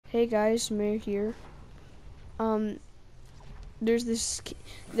Hey guys, Mayor here. Um, there's this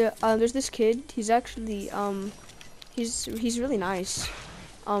kid. He's actually he's really nice. So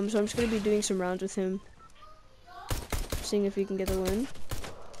I'm just gonna be doing some rounds with him, seeing if we can get a win.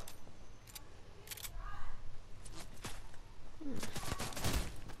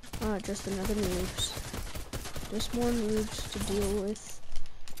 Ah, just another noobs. Just more noobs to deal with.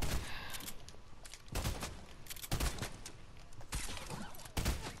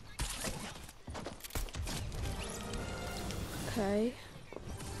 Okay.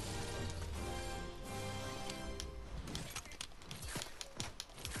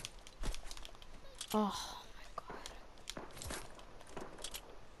 Oh my god.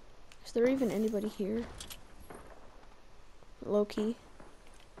 Is there even anybody here? Low-key.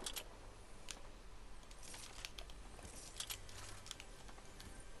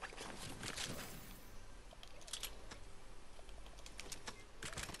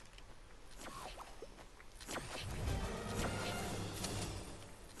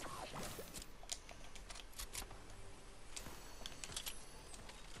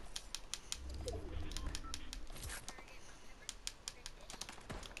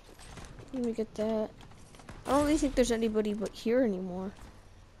 Let me get that. I don't really think there's anybody but here anymore.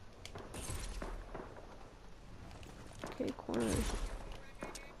 Okay, corner.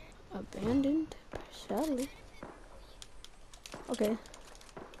 Abandoned? Sadly. Okay.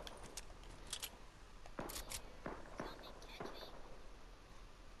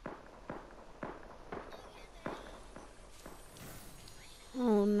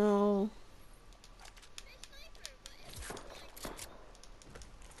 Oh no.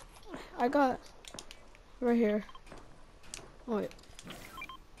 I got right here. Oh, wait.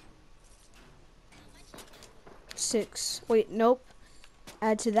 6. Wait, nope.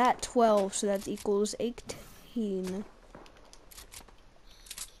 Add to that 12, so that equals 18.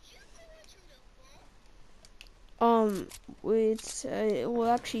 It's well,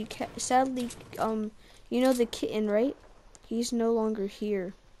 actually, sadly, you know the kitten, right? He's no longer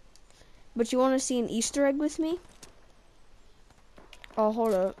here. But you want to see an Easter egg with me? Oh,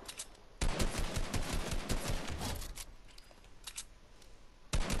 hold up.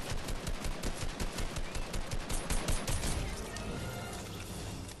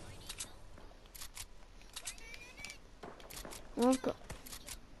 Okay.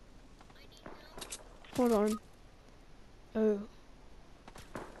 Hold on. Oh.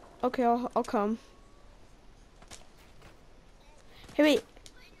 Okay, I'll come. Hey, wait.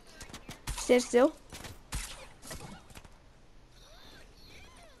 Stand still.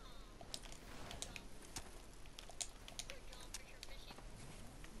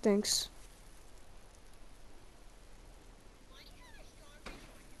 Thanks.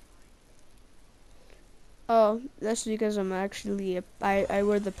 Oh, that's because I'm actually I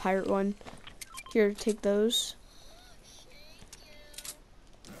wear the pirate one. Here, take those.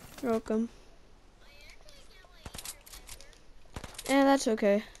 You're welcome. Yeah, that's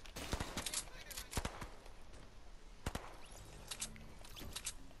okay.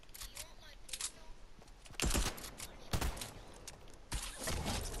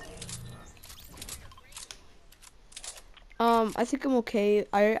 I think I'm okay.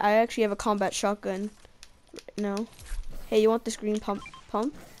 I actually have a combat shotgun. No. Hey, you want this green pump?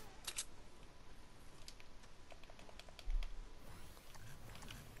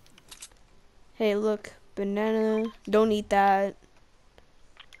 Hey, look, banana. Don't eat that.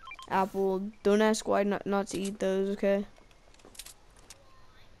 Apple. Don't ask why not to eat those. Okay.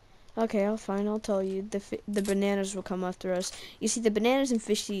 Okay, I'll fine. I'll tell you. The bananas will come after us. You see, the bananas and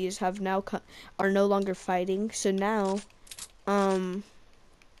fishies have now are no longer fighting. So now,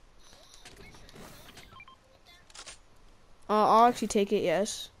 I'll actually take it.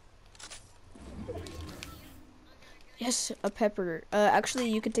 Yes. Yes, a pepper. Actually,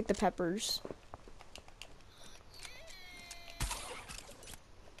 you can take the peppers.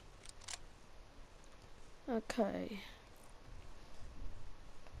 Okay.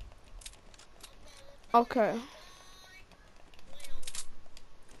 Okay.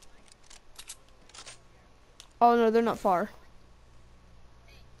 Oh no, they're not far.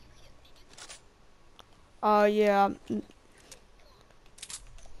 Yeah.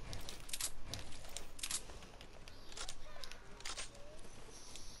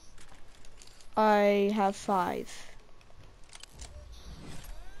 I have 5.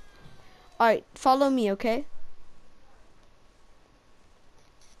 Alright, follow me, okay?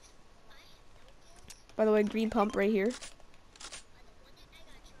 By the way, green pump right here.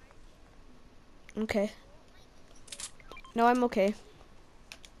 Okay. No, I'm okay.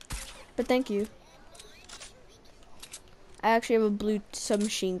 But thank you. I actually have a blue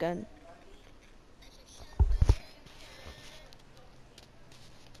submachine gun.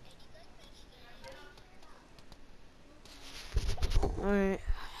 Alright.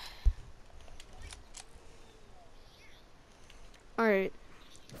 Alright.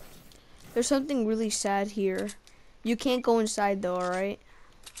 There's something really sad here. You can't go inside though, alright?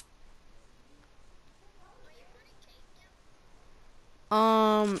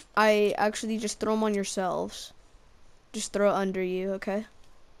 I actually just throw them on yourselves. Just throw it under you, okay?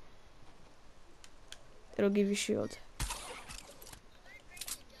 It'll give you shield.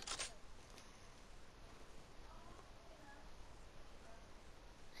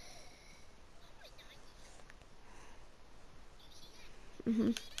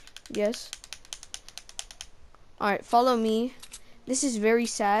 Yes. Alright, follow me. This is very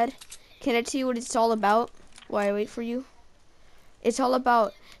sad. Can I tell you what it's all about while I wait for you? It's all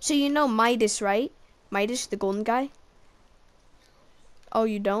about, so you know Midas, right? Midas, the golden guy? Oh,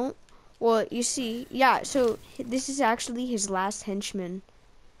 you don't? Well, you see, yeah, so this is actually his last henchman.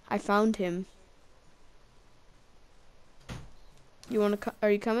 I found him. You wanna are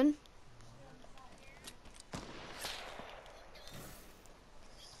you coming?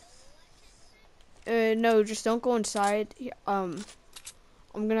 No, just don't go inside. I'm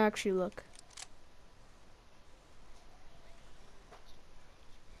gonna actually look.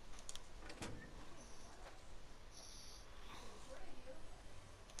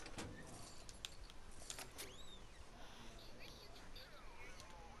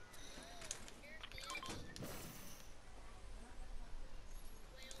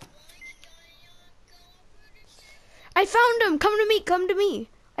 I found him! Come to me, come to me!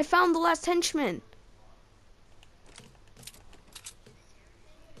 I found the last henchman.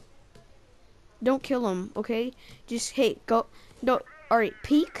 Don't kill him, okay? Just, hey, go. No, alright,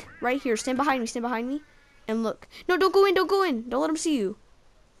 peek right here. Stand behind me, and look. No, don't go in, don't go in. Don't let him see you.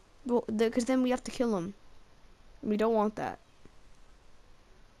 Well, because then we have to kill him. We don't want that.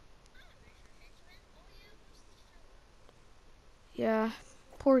 Yeah,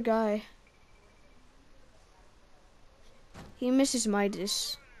 poor guy. He misses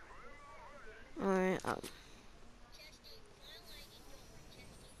Midas. Alright,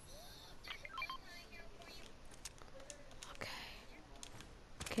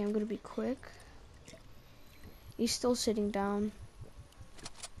 Okay, I'm gonna be quick. He's still sitting down.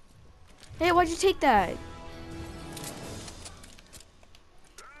 Hey, why'd you take that?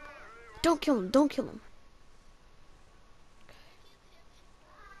 Don't kill him, don't kill him.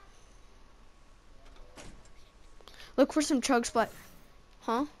 Look for some chug spot.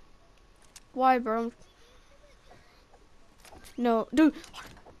 Huh? Why, bro? No, dude.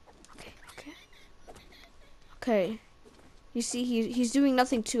 Okay. You see, he's doing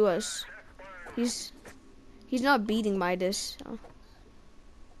nothing to us. He's not beating Midas. So.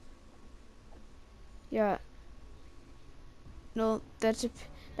 Yeah. No, that's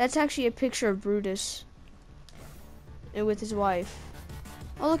actually a picture of Brutus. And with his wife.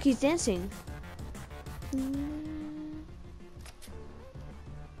 Oh look, he's dancing.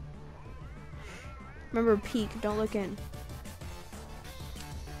 Remember, peek, don't look in.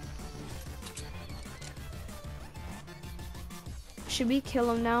 Should we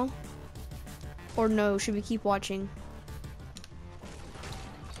kill him now? Or no, should we keep watching?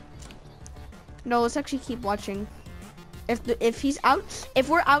 No, let's actually keep watching. If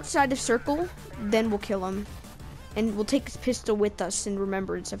we're outside of circle, then we'll kill him. And we'll take his pistol with us in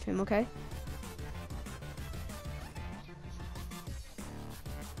remembrance of him, okay?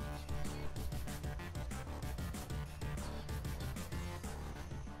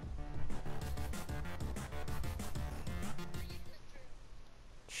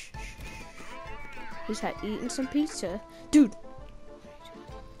 He's had eaten some pizza. Dude.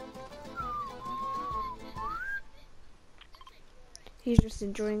 He's just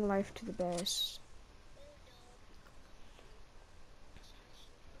enjoying life to the best.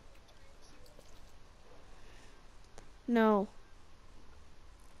 No.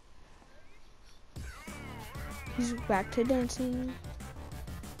 He's back to dancing.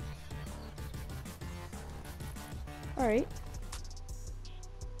 Alright.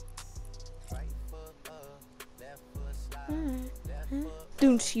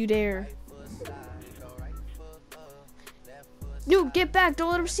 Don't you dare. No, get back.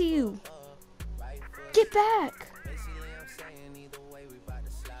 Don't let him see you. Get back.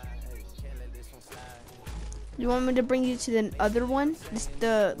 You want me to bring you to the other one?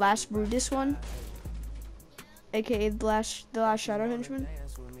 The last Brutus one? AKA the last Shadow Henchman?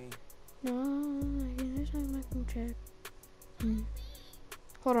 No,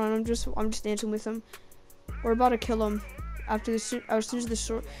 hold on, I'm just dancing with him. We're about to kill him. After as soon as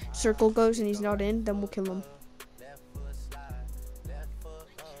the circle goes and he's not in, then we'll kill him.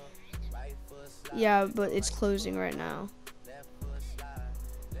 Yeah, but it's closing right now.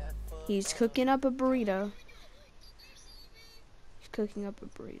 He's cooking up a burrito. He's cooking up a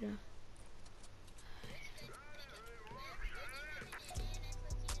burrito.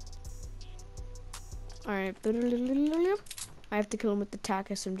 Alright. I have to kill him with the TAC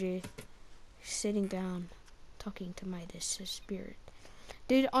SMG. He's sitting down, talking to Midas, his spirit.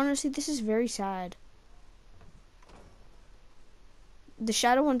 Dude, honestly, this is very sad. The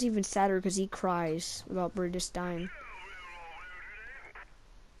shadow one's even sadder because he cries about Brutus dying.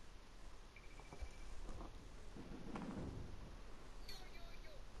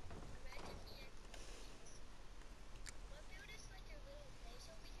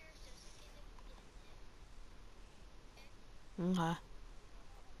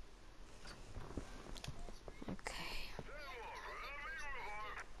 Okay.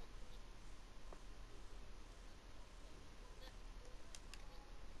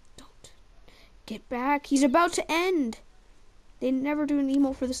 Don't get back. He's about to end. They never do an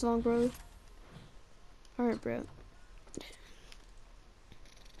emo for this long, bro. Alright, bro.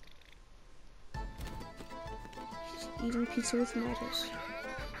 He's eating pizza with Midas.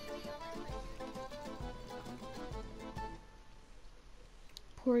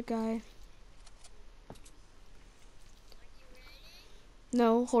 Poor guy.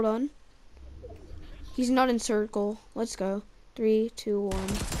 No, hold on. He's not in circle. Let's go. 3, 2, 1.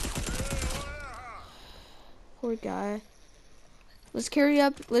 Poor guy. Let's carry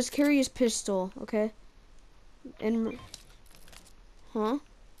his pistol, okay? And huh?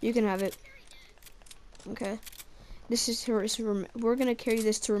 You can have it. Okay. This is we're gonna carry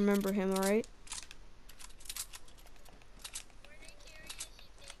this to remember him, alright?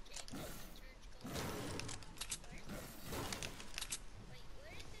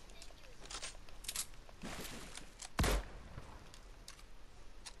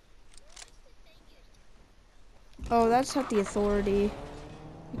 Oh, that's not the authority.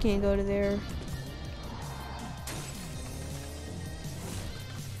 You can't go to there.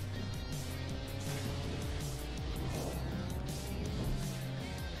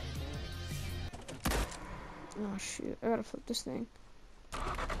 Oh shoot, I gotta flip this thing.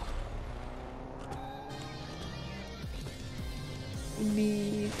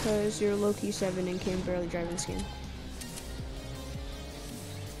 Because you're Loki 7 and can barely drive in skin.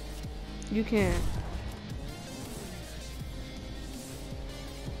 You can't.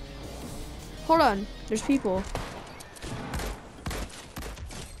 Hold on, there's people.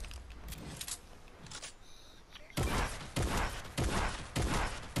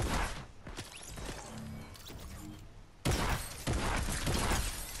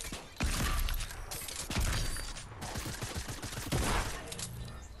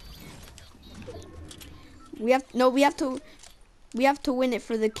 We have to win it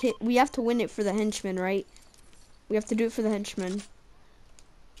for the kid. We have to win it for the henchman, right? We have to do it for the henchman.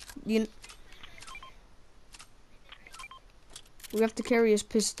 We have to carry his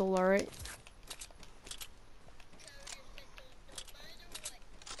pistol, alright?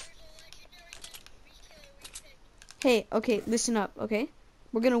 Hey, okay, listen up, okay?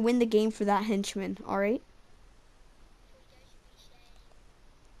 We're gonna win the game for that henchman, alright?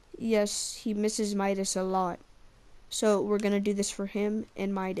 Yes, he misses Midas a lot. So we're gonna do this for him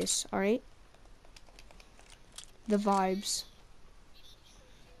and Midas, alright? The vibes.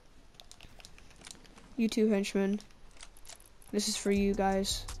 You too, henchman. This is for you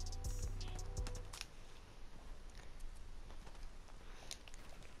guys.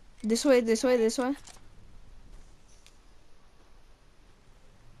 This way, this way, this way.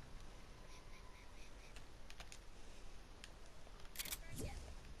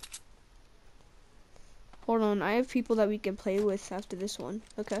 Hold on, I have people that we can play with after this one.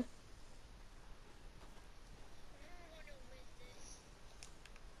 Okay.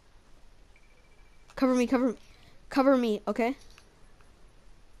 Cover me, cover me, okay?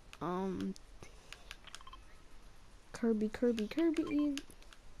 Kirby.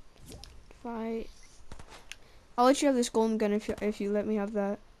 Fight. I'll let you have this golden gun if you let me have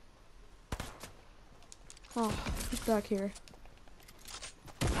that. Oh, he's back here.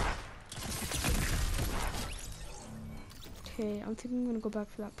 Okay, I'm thinking I'm gonna go back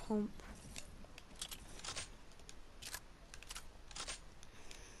for that pump.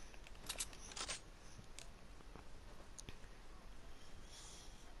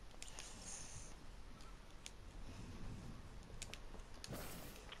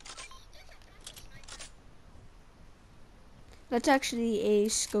 That's actually a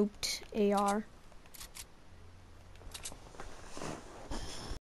scoped AR.